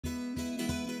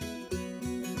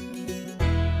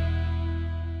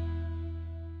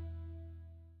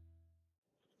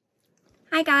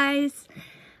Hi guys,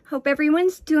 hope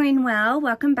everyone's doing well.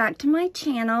 Welcome back to my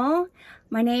channel.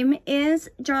 My name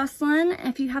is Jocelyn.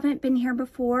 If you haven't been here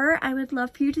before, I would love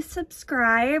for you to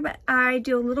subscribe. I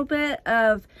do a little bit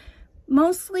of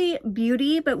mostly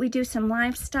beauty, but we do some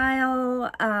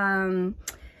lifestyle,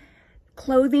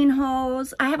 clothing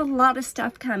hauls. I have a lot of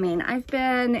stuff coming. I've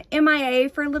been MIA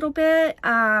for a little bit.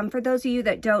 For those of you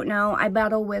that don't know, I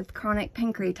battle with chronic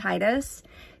pancreatitis.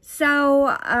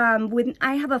 So when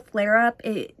I have a flare-up,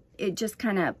 it just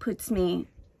kind of puts me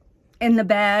in the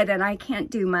bed and I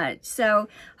can't do much. So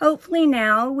hopefully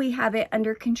now we have it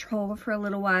under control for a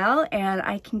little while and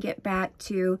I can get back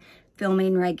to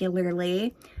filming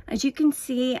regularly. As you can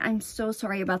see, I'm so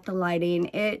sorry about the lighting.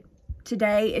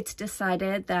 Today it's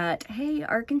decided that, hey,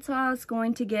 Arkansas is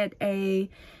going to get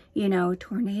a,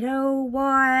 tornado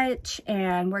watch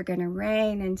and we're gonna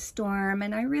rain and storm,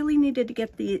 and I really needed to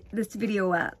get this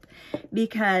video up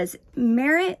because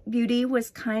Merit Beauty was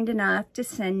kind enough to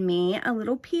send me a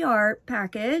little PR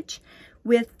package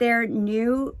with their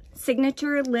new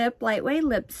signature lightweight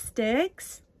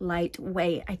lipsticks.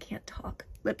 I can't talk.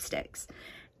 Lipsticks.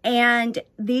 And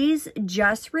these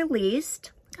just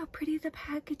released. Look how pretty the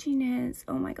packaging is.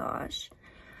 Oh my gosh.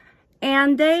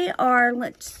 And they are,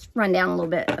 let's run down a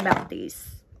little bit about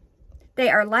these.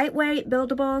 They are lightweight,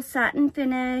 buildable, satin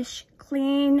finish,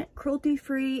 clean,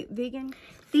 cruelty-free, vegan.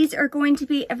 These are going to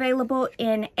be available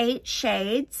in 8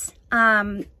 shades.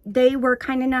 They were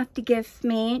kind enough to give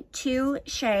me 2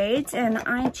 shades, and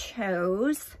I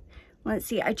chose,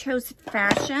 I chose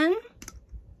Fashion,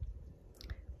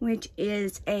 which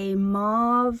is a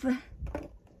mauve.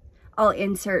 I'll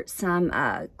insert some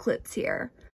clips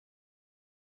here.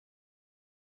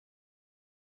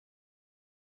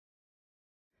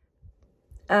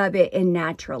 A bit in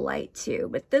natural light too,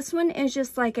 but this one is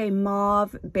just like a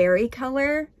mauve berry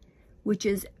color, which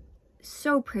is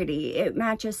so pretty. It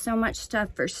matches so much stuff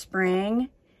for spring,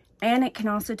 and it can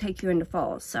also take you into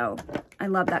fall, so I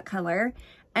love that color.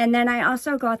 And then I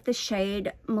also got the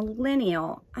shade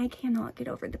Millennial. I cannot get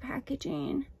over the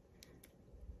packaging.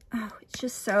 Oh, it's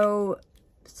just so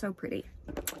pretty.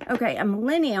 Okay, a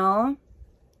Millennial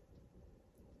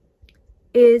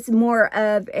is more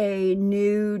of a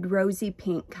nude rosy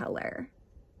pink color.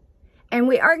 And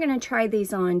we are going to try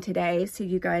these on today so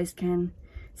you guys can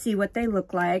see what they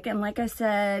look like. And like I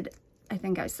said,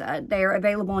 they are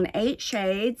available in 8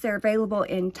 shades. They're available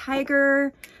in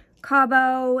Tiger,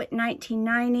 Cabo,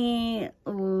 1990,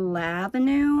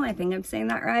 Lavenu, I think I'm saying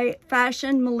that right,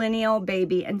 Fashion, Millennial,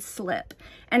 Baby, and Slip.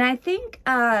 And I think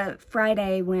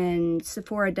Friday when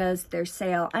Sephora does their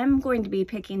sale, I'm going to be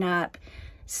picking up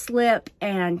Slip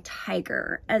and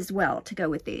Tiger as well to go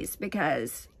with these,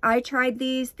 because I tried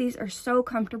these. These are so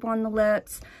comfortable on the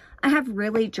lips. I have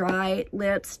really dry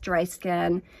lips, dry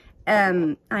skin.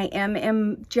 I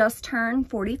am just turned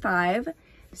 45,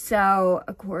 so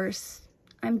of course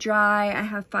I'm dry. I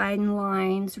have fine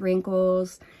lines,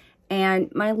 wrinkles, and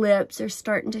my lips are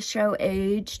starting to show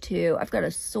age too. I've got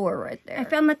a sore right there. I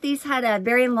found that these had a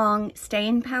very long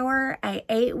staying power. I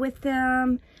ate with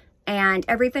them and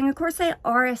everything. Of course, they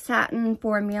are a satin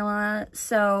formula,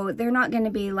 so they're not going to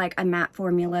be like a matte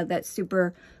formula that's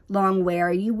super long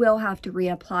wear. You will have to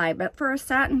reapply, but for a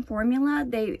satin formula,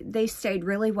 they stayed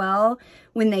really well.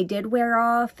 When they did wear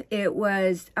off, it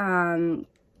was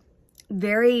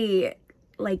very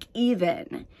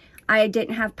even. I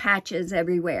didn't have patches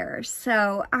everywhere,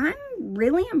 so I'm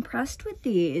really impressed with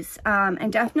these,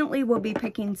 and definitely will be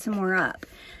picking some more up.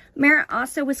 Merit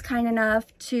also was kind enough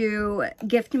to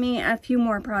gift me a few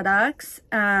more products.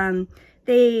 I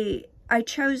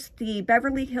chose the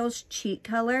Beverly Hills Cheek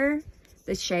Color,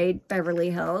 the shade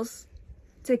Beverly Hills.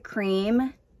 It's a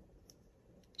cream.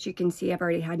 As you can see, I've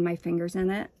already had my fingers in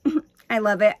it. I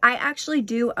love it. I actually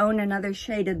do own another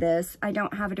shade of this. I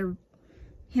don't have it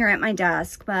here at my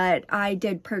desk, but I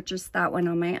did purchase that one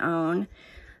on my own.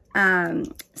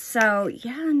 So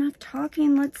yeah, enough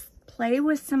talking. Let's play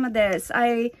with some of this.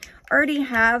 I already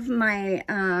have my,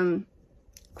 of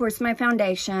course, my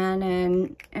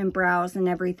foundation and brows and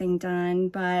everything done,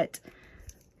 but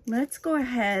let's go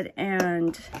ahead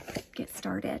and get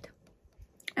started.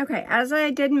 Okay, as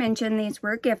I did mention, these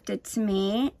were gifted to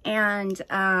me, and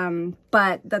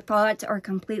but the thoughts are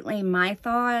completely my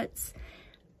thoughts.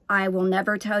 I will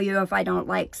never tell you if I don't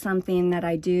like something that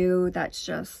I do. That's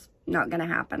just not gonna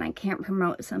happen. I can't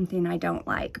promote something I don't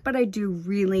like, but I do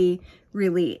really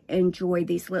enjoy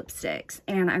these lipsticks,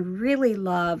 and I really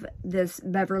love this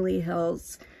Beverly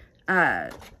Hills.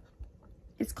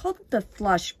 It's called the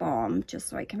Flush Balm, just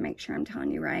so I can make sure I'm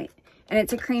telling you right, and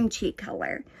it's a cream cheek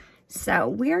color. So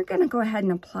we are gonna go ahead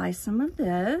and apply some of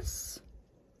this.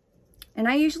 And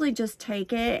I usually just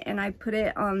take it and I put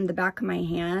it on the back of my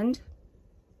hand.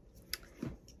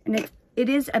 And it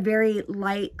is a very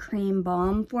light cream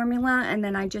balm formula. And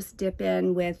then I just dip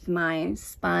in with my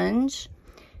sponge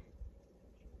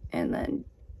and then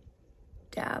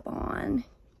dab on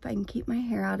if I can keep my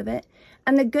hair out of it.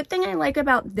 And the good thing I like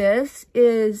about this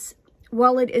is,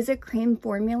 while it is a cream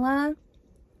formula,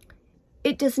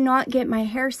 it does not get my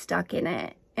hair stuck in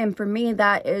it. And for me,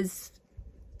 that's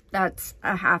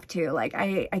a have to. Like,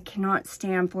 I cannot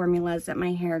stand formulas that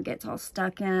my hair gets all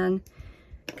stuck in,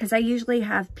 because I usually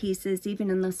have pieces, even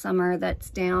in the summer, that's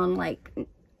down like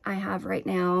I have right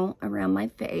now around my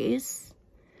face.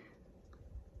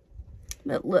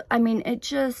 But look, I mean, it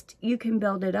just, you can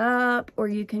build it up or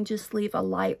you can just leave a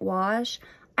light wash.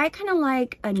 I kind of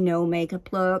like a no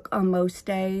makeup look on most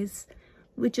days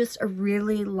with just a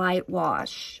really light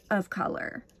wash of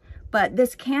color. But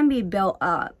this can be built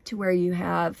up to where you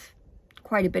have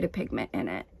quite a bit of pigment in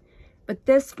it. But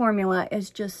this formula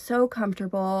is just so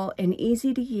comfortable and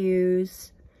easy to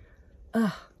use.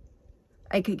 Ugh,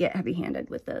 I could get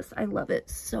heavy-handed with this. I love it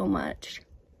so much.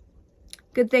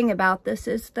 Good thing about this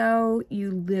is, though,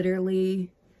 you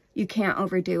can't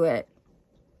overdo it.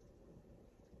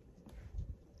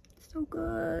 So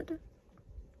good.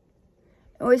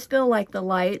 I always feel like the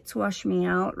lights wash me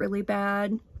out really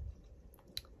bad.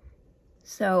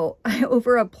 So I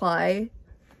over apply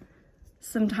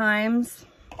sometimes.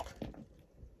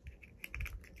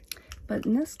 But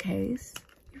in this case,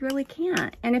 you really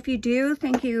can't. And if you do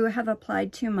think you have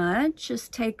applied too much,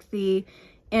 just take the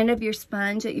end of your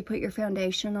sponge that you put your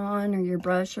foundation on, or your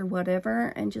brush or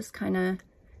whatever, and just kind of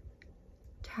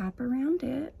tap around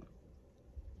it.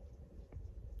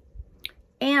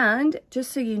 And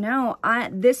just so you know,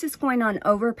 this is going on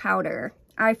over powder.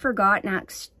 I forgot and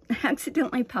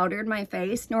accidentally powdered my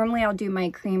face. Normally I'll do my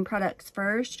cream products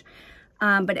first.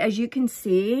 But as you can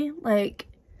see, like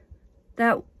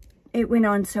that, it went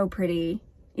on so pretty,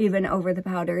 even over the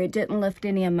powder. It didn't lift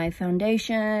any of my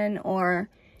foundation or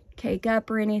cake up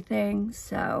or anything.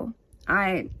 So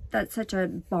that's such a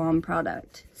bomb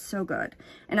product. So good.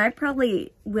 And I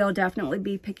probably will definitely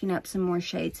be picking up some more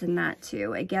shades in that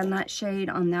too. Again, that shade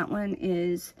on that one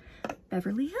is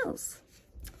Beverly Hills.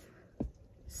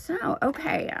 So,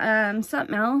 okay,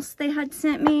 something else they had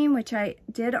sent me, which I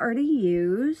did already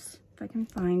use, if I can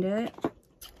find it.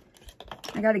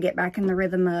 I got to get back in the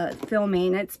rhythm of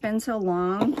filming. It's been so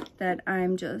long that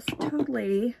I'm just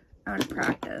totally out of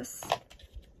practice.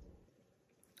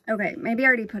 Okay, maybe I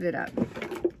already put it up.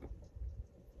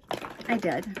 I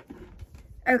did.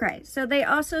 Okay, so they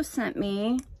also sent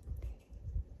me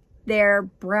their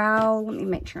Brow, let me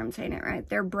make sure I'm saying it right,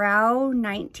 their Brow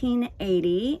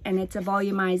 1980, and it's a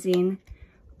volumizing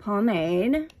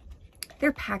pomade.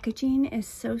 Their packaging is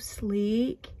so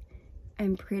sleek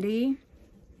and pretty.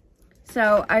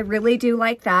 So I really do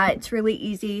like that. It's really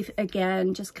easy.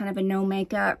 Again, just kind of a no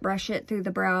makeup, brush it through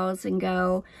the brows and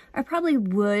go. I probably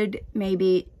would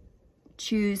maybe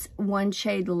choose one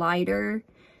shade lighter,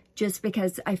 just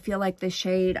because I feel like the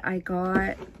shade I got,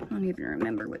 I don't even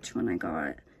remember which one I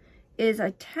got, is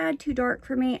a tad too dark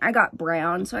for me. I got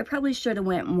brown, so I probably should have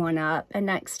went one up. And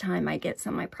next time I get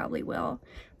some, I probably will.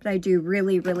 But I do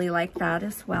really, really like that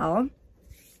as well.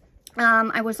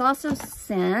 I was also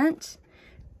sent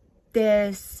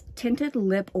this tinted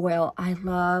lip oil. I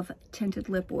love tinted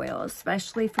lip oil,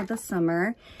 especially for the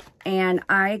summer. And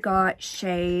I got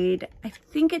shade, I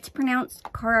think it's pronounced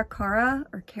Cara Cara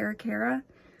or Cara Cara.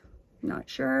 Not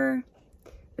sure.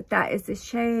 But that is the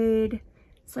shade.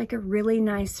 It's like a really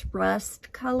nice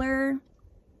rust color.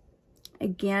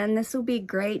 Again, this will be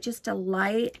great. Just a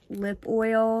light lip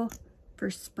oil for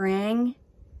spring.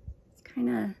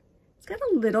 It's got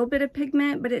a little bit of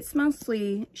pigment, but it's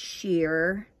mostly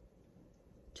sheer.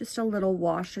 Just a little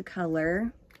wash of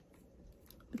color.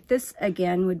 But this,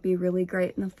 again, would be really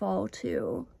great in the fall,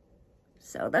 too.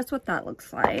 So that's what that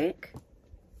looks like.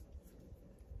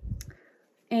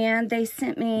 And they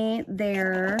sent me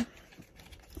their,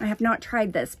 I have not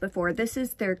tried this before. This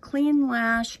is their Clean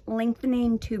Lash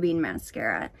Lengthening Tubing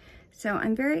Mascara. So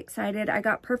I'm very excited. I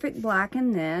got Perfect Black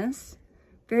in this.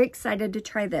 Very excited to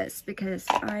try this because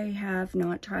I have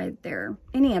not tried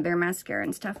any of their mascara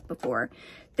and stuff before.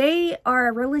 They are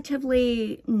a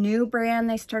relatively new brand.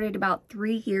 They started about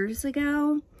 3 years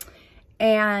ago.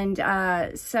 And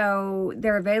so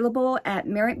they're available at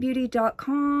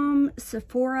meritbeauty.com,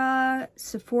 Sephora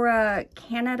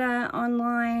Canada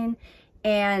online,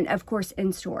 and of course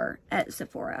in-store at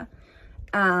Sephora.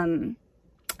 I'm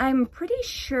pretty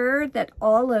sure that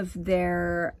all of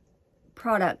their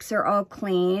products are all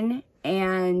clean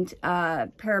and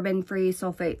paraben free,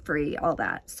 sulfate free, all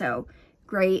that. So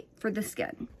great for the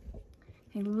skin.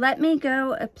 Okay, let me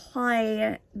go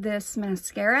apply this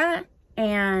mascara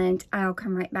and I'll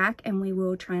come right back and we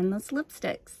will try on those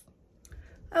lipsticks.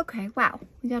 Okay, wow,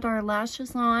 we got our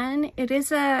lashes on. It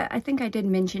is I think I did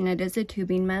mention it is a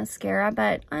tubing mascara,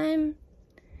 but I'm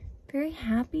very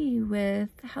happy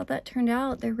with how that turned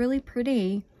out. They're really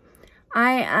pretty.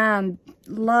 I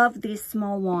love these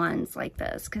small wands like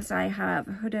this because I have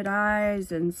hooded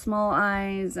eyes and small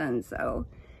eyes, and so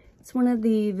it's one of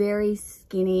the very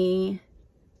skinny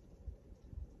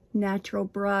natural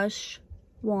brush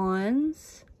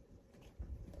wands.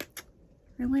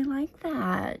 Really like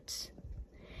that.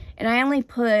 And I only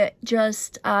put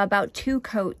just about 2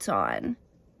 coats on.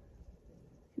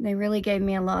 They really gave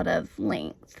me a lot of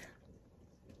length.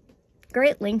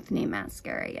 Great lengthening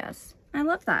mascara, yes. I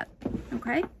love that.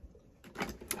 Okay.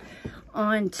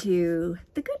 On to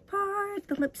the good part,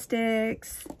 the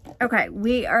lipsticks. Okay,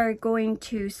 we are going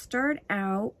to start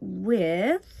out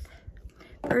with,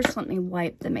 first let me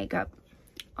wipe the makeup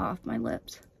off my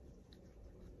lips.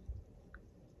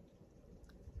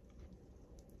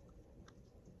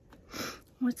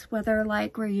 What's weather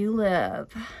like where you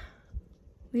live?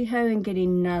 We have been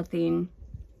getting nothing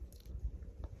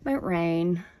but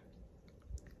rain.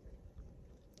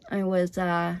 I was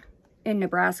in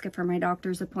Nebraska for my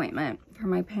doctor's appointment for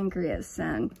my pancreas,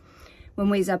 and when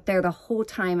we was up there the whole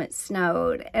time it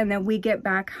snowed, and then we get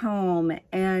back home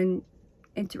and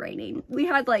it's raining. We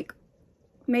had like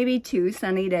maybe 2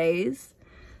 sunny days,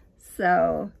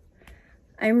 so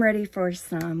I'm ready for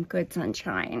some good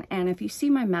sunshine. And if you see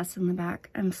my mess in the back,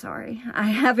 I'm sorry. I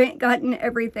haven't gotten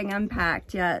everything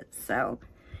unpacked yet, so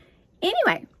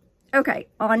anyway. Okay,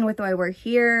 on with why we're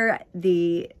here,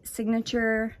 the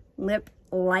Signature Lip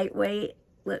Lightweight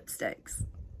Lipsticks.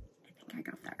 I think I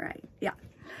got that right. Yeah.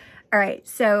 All right,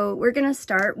 so we're going to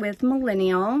start with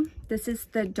Millennial. This is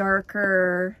the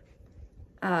darker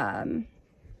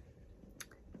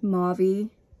mauve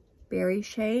berry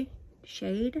shade,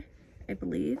 I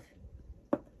believe.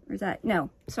 Or is that? No,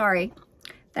 sorry.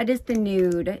 That is the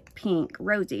nude pink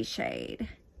rosy shade.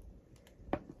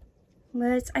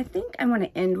 I think I want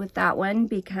to end with that one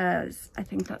because I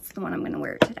think that's the one I'm going to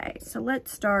wear today. So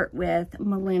let's start with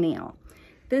Millennial.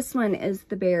 This one is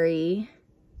the berry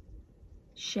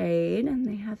shade, and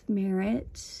they have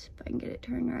Merit, if I can get it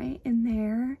turned right in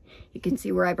there. You can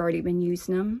see where I've already been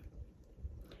using them.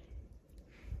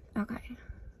 Okay.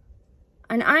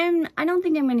 And I don't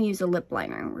think I'm going to use a lip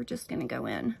liner. We're just going to go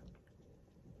in.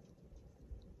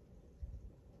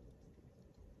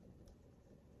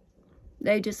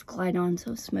 They just glide on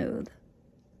so smooth.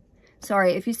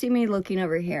 Sorry, if you see me looking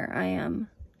over here, I am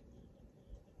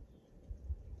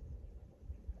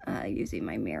using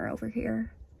my mirror over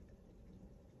here.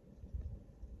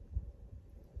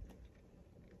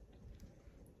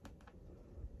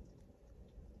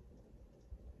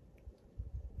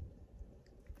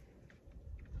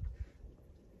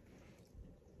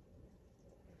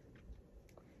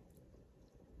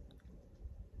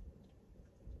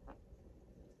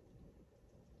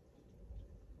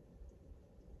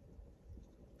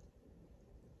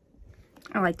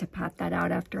 I like to pat that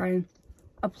out after I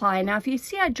apply. Now, if you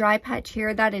see a dry patch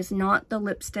here, that is not the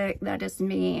lipstick. That is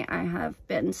me. I have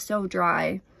been so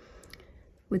dry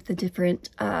with the different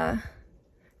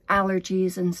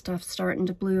allergies and stuff starting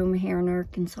to bloom here in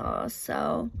Arkansas.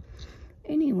 So,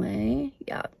 anyway,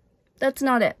 yeah, that's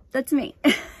not it. That's me.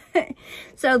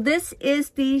 So, this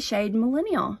is the shade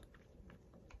Millennial.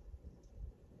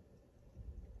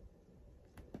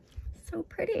 So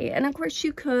pretty. And of course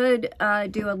you could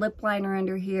do a lip liner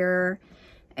under here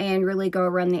and really go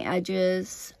around the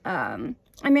edges. I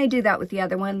may do that with the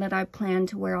other one that I plan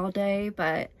to wear all day,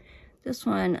 but this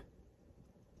one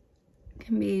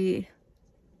can be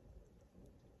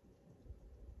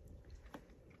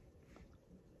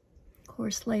of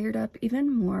course layered up even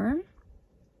more.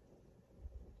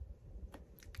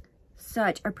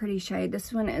 Such a pretty shade.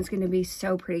 This one is going to be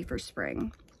so pretty for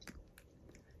spring.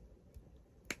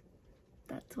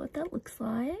 That's what that looks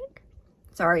like.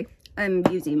 Sorry, I'm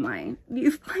using my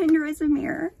viewfinder as a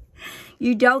mirror.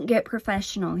 You don't get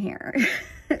professional here.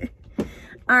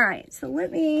 All right, so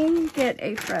let me get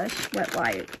a fresh wet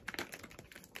wipe.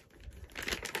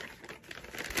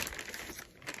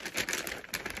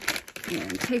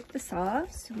 And take this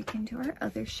off so we can do our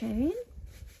other shade.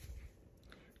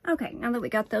 Okay, now that we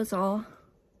got those all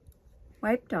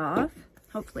wiped off,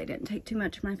 hopefully I didn't take too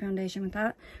much of my foundation with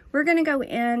that, we're going to go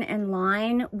in and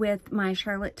line with my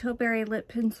Charlotte Tilbury lip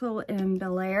pencil in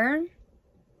Bel Air.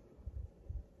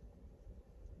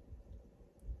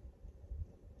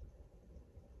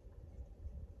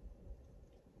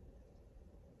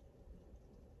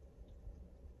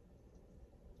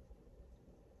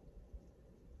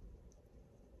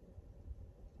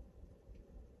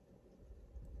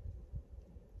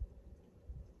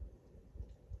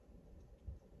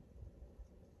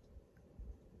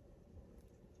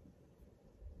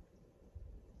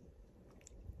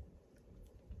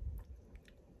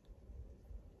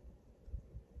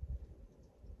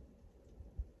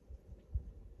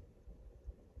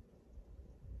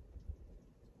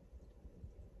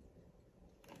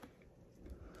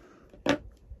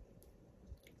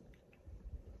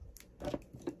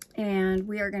 And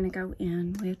we are going to go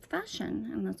in with Fashion,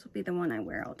 and this will be the one I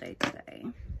wear all day today.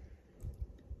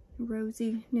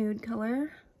 Rosy nude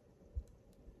color.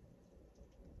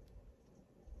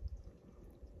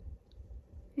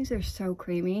 These are so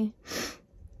creamy.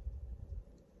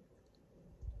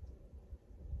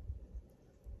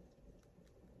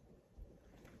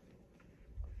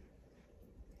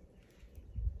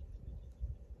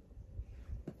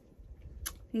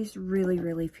 These really,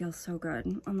 really feel so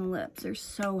good on the lips. They're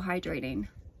so hydrating.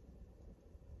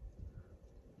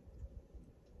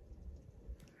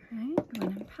 All right, go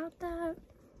ahead and pat that.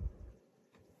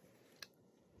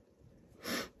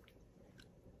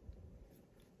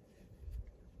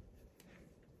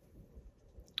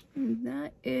 And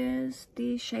that is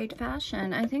the shade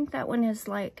Fashion. I think that one is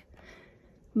like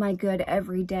my good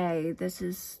everyday. This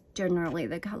is generally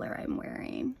the color I'm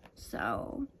wearing.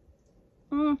 So,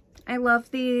 I love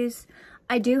these.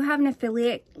 I do have an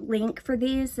affiliate link for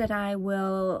these that I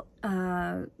will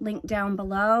link down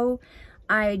below.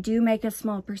 I do make a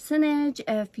small percentage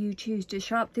if you choose to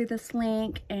shop through this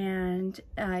link, and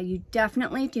you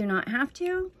definitely do not have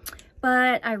to,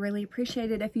 but I really appreciate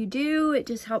it if you do. It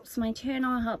just helps my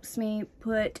channel, helps me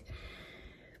put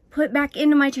back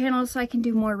into my channel so I can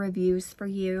do more reviews for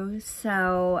you.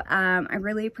 So I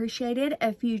really appreciate it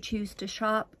if you choose to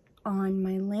shop on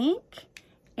my link.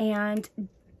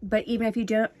 But even if you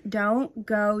don't,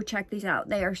 go check these out.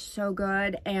 They are so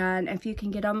good, and if you can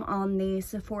get them on the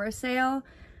Sephora sale,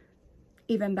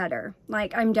 even better.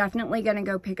 Like, I'm definitely gonna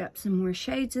go pick up some more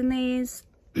shades in these.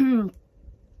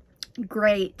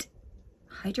 Great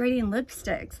hydrating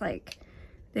lipsticks. Like,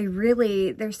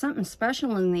 there's something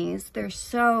special in these. They're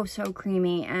so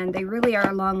creamy, and they really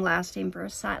are long lasting for a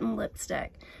satin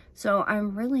lipstick. So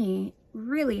I'm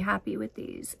really happy with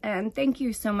these, and thank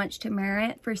you so much to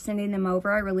Merit for sending them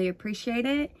over. I really appreciate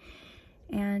it.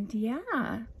 And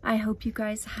yeah, I hope you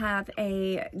guys have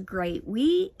a great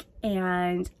week,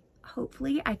 and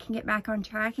hopefully I can get back on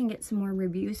track and get some more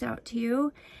reviews out to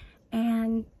you,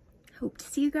 and hope to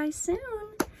see you guys soon.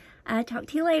 Talk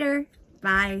to you later.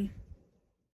 Bye.